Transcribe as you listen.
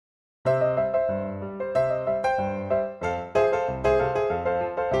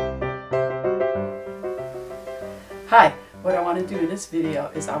Hi, what I want to do in this video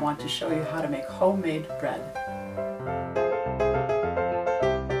is I want to show you how to make homemade bread.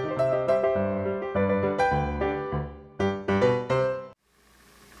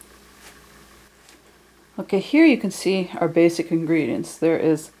 Okay, here you can see our basic ingredients. There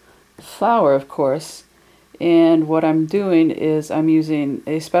is flour, of course, and what I'm doing is I'm using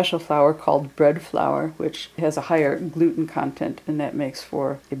a special flour called bread flour, which has a higher gluten content, and that makes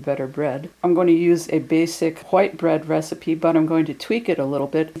for a better bread. I'm going to use a basic white bread recipe, but I'm going to tweak it a little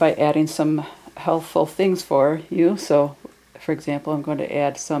bit by adding some healthful things for you. So, for example, I'm going to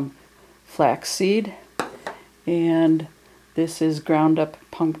add some flax seed, and this is ground up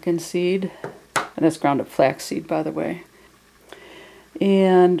pumpkin seed, and that's ground up flax seed, by the way.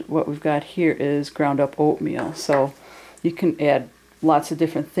 And what we've got here is ground up oatmeal. So you can add lots of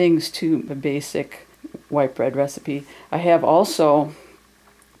different things to the basic white bread recipe. I have also,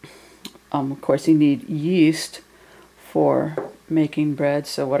 of course, you need yeast for making bread.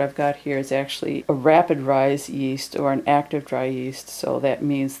 So what I've got here is actually a rapid rise yeast or an active dry yeast. So that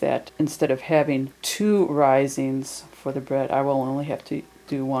means that instead of having 2 risings for the bread, I will only have to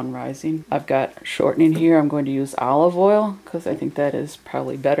do 1 rising. I've got shortening here. I'm going to use olive oil because I think that is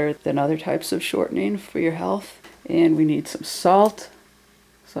probably better than other types of shortening for your health. And we need some salt.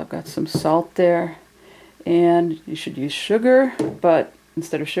 So I've got some salt there. And you should use sugar, but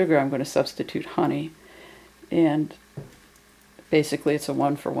instead of sugar I'm going to substitute honey. And basically it's a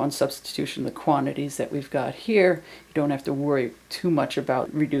 1-for-1 substitution of the quantities that we've got here. You don't have to worry too much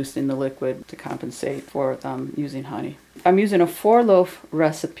about reducing the liquid to compensate for using honey. I'm using a 4-loaf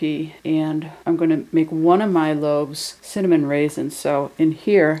recipe, and I'm going to make one of my loaves cinnamon raisins. So in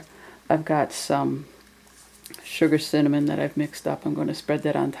here I've got some sugar cinnamon that I've mixed up. I'm going to spread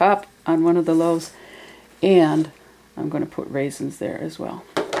that on top on one of the loaves, and I'm going to put raisins there as well.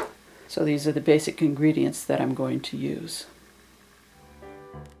 So these are the basic ingredients that I'm going to use.